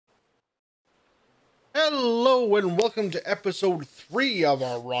Hello and welcome to episode 3 of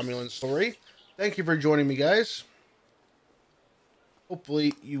our Romulan story. Thank you for joining me, guys.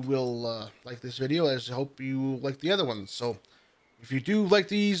 Hopefully you will like this video, as I hope you like the other ones. So if you do like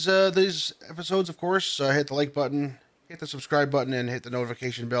these episodes, of course, hit the like button, hit the subscribe button, and hit the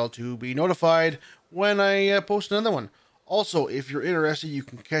notification bell to be notified when I post another one. Also, if you're interested, you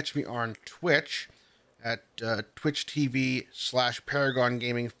can catch me on Twitch at Twitch TV/Paragon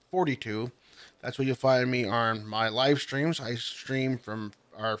Gaming 42. That's where you'll find me on my live streams. I stream from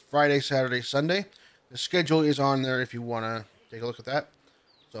our Friday, Saturday, Sunday. The schedule is on there if you want to take a look at that.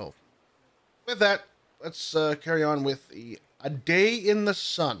 So, with that, let's carry on with A Day in the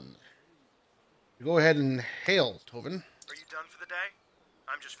Sun. Go ahead and hail, Tovin. Are you done for the day?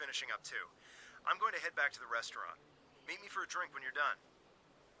 I'm just finishing up too. I'm going to head back to the restaurant. Meet me for a drink when you're done.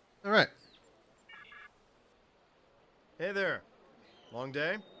 All right. Hey there. Long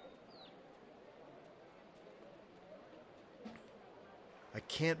day? I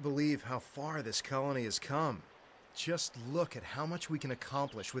can't believe how far this colony has come. Just look at how much we can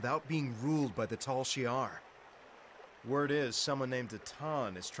accomplish without being ruled by the Tal Shiar. Word is someone named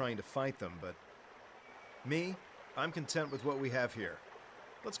Atan is trying to fight them, but me, I'm content with what we have here.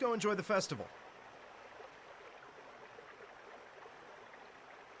 Let's go enjoy the festival.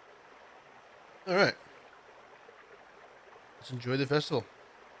 All right. Let's enjoy the festival.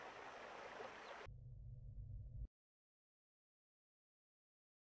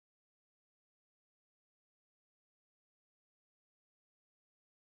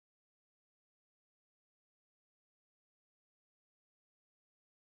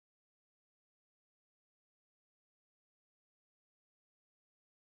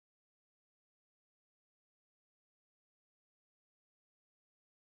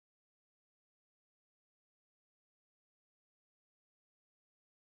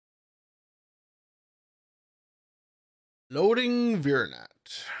 Loading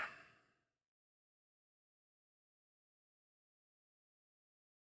Virenat.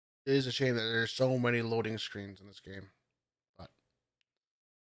 It is a shame that there's so many loading screens in this game. But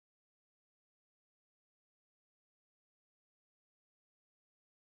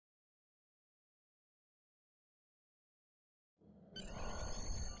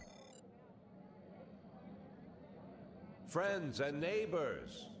Friends and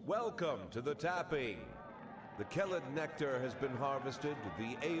neighbors, welcome to the tapping. The Kellid nectar has been harvested,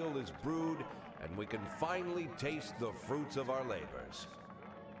 the ale is brewed, and we can finally taste the fruits of our labors.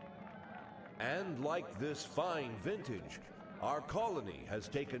 And like this fine vintage, our colony has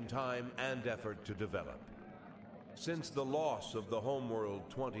taken time and effort to develop. Since the loss of the homeworld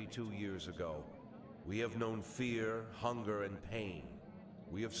 22 years ago, we have known fear, hunger, and pain.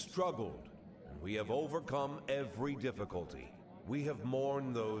 We have struggled, and we have overcome every difficulty. We have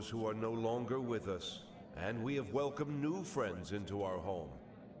mourned those who are no longer with us, and we have welcomed new friends into our home.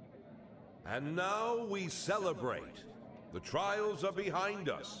 And now we celebrate. The trials are behind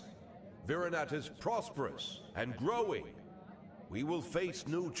us. Virenat is prosperous and growing. We will face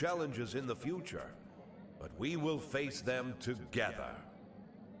new challenges in the future, but we will face them together.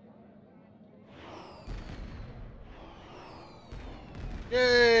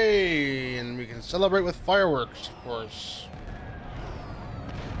 yay! And we can celebrate with fireworks, of course.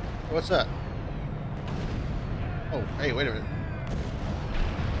 What's that? Oh, hey, wait a minute.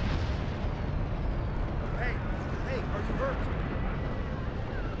 Hey, are you hurt?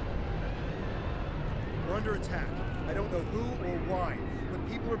 We're under attack. I don't know who or why, but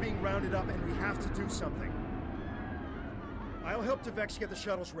people are being rounded up and we have to do something. I'll help Devex get the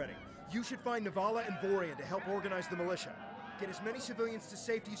shuttles ready. You should find Navala and Vorian to help organize the militia. Get as many civilians to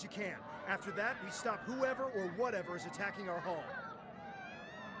safety as you can. After that, we stop whoever or whatever is attacking our home.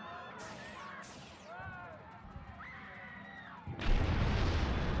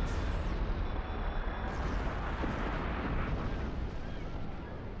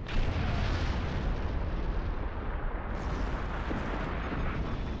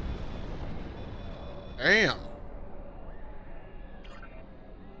 Damn.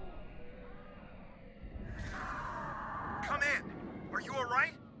 Come in! Are you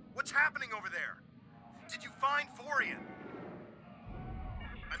alright? What's happening over there? Did you find Vorian?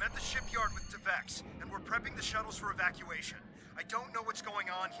 I'm at the shipyard with Devex, and we're prepping the shuttles for evacuation. I don't know what's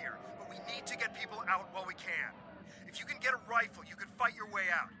going on here, but we need to get people out while we can. If you can get a rifle, you can fight your way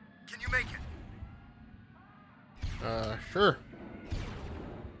out. Can you make it? Sure.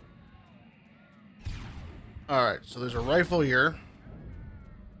 Alright, so there's a rifle here.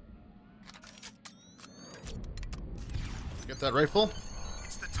 Get that rifle?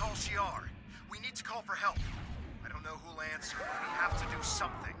 It's the Tal Shiar. We need to call for help. I don't know who'll answer, but we have to do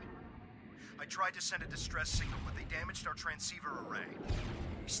something. I tried to send a distress signal, but they damaged our transceiver array.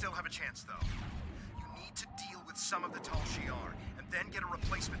 We still have a chance, though. You need to deal with some of the Tal Shiar, and then get a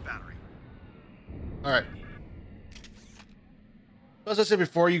replacement battery. Alright. As I said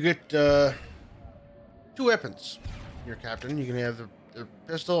before, you get 2 weapons. Your captain. You can have the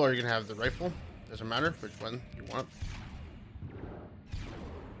pistol or you can have the rifle. Doesn't matter which one you want.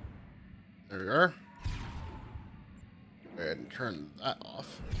 There we are. Go ahead and turn that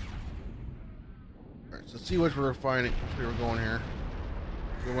off. Alright, so let's see what we're finding. Which way we're going here.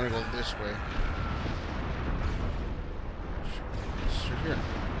 We want to go this way. Sure, here.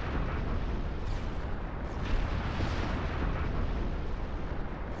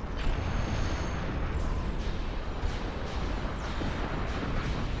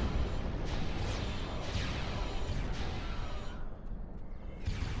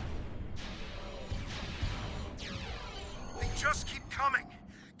 Just keep coming.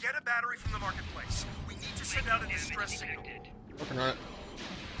 Get a battery from the marketplace. We need to send out a distress signal. Working on it.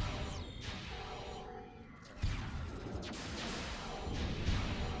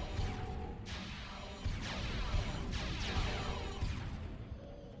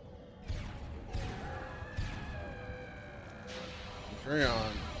 Carry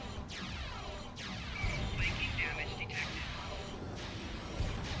on.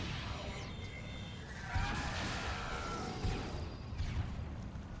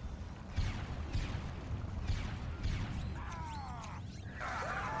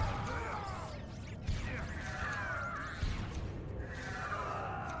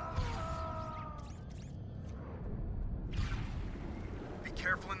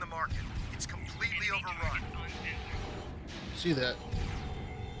 Careful in the market. It's completely overrun. See that.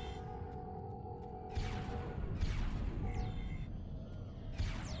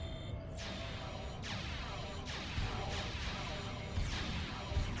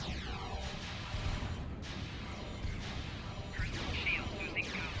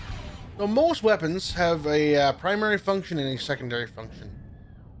 So most weapons have a primary function and a secondary function.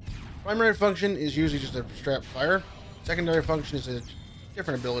 Primary function is usually just a straight fire. Secondary function is a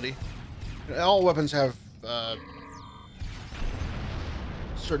different ability. All weapons have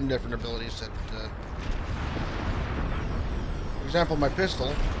certain different abilities that, for example, my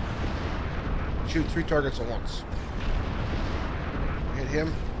pistol shoot 3 targets at once. Hit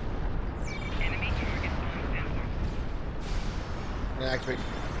him. Enemy target on sensor. And activate.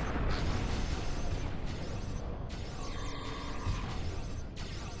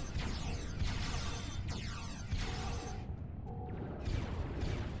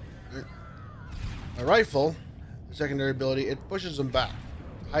 A rifle, the secondary ability, it pushes them back.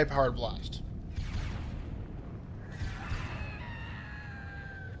 High-powered blast.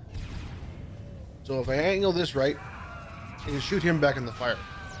 So if I angle this right, I can shoot him back in the fire.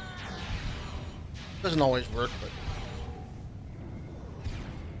 Doesn't always work, but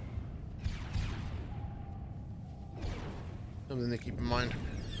something to keep in mind.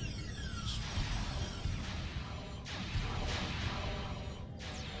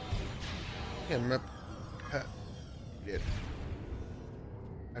 Yeah, map. Did.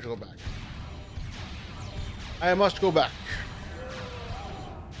 I have to go back. I must go back.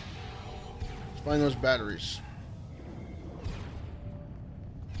 Let's find those batteries.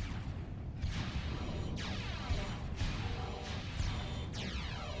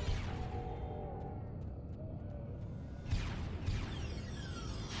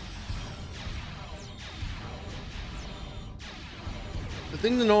 The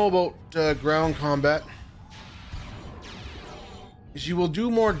thing to know about ground combat is you will do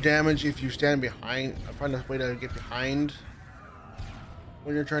more damage if you stand behind. Find a way to get behind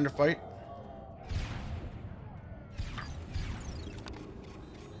when you're trying to fight.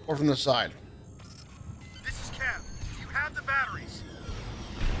 Or from the side. This is Cap. Do you have the batteries?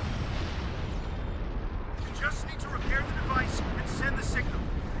 You just need to repair the device and send the signal.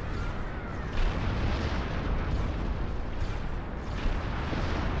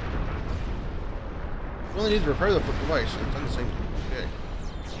 You only need to repair the device. It's on the same time. Okay.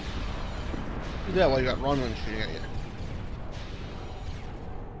 Do that while you got Romulan shooting at you.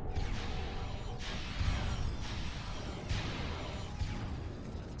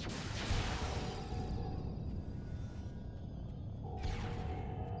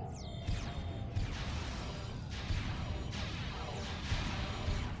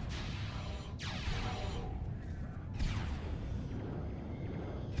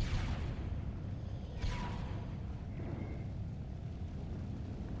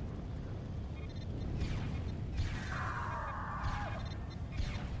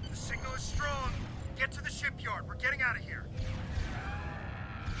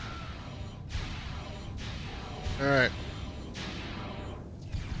 All right.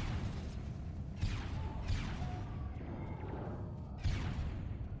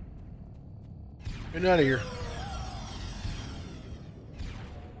 Get out of here.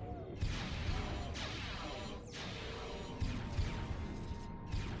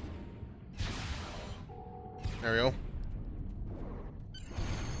 There we go.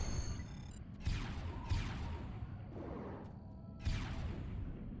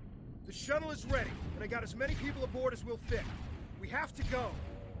 The shuttle is ready, and I got as many people aboard as we'll fit. We have to go.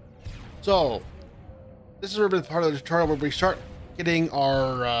 So, this is where the part of the tutorial where we start getting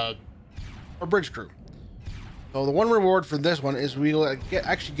our bridge crew. So the one reward for this one is we'll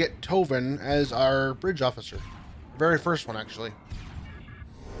actually get Tovin as our bridge officer. The very first one, actually.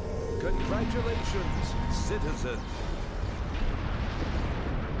 Congratulations, citizen.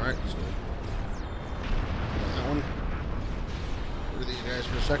 Alright, so that one. Look at these guys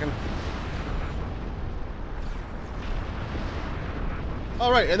for a second.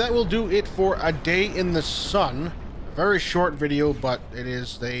 Alright, and that will do it for A Day in the Sun. A very short video, but it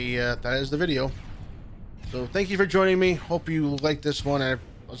is that is the video. So thank you for joining me. Hope you liked this one, as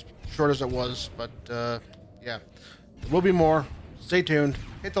short as it was, but yeah. There will be more. Stay tuned.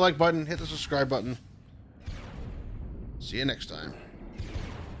 Hit the like button, hit the subscribe button. See you next time.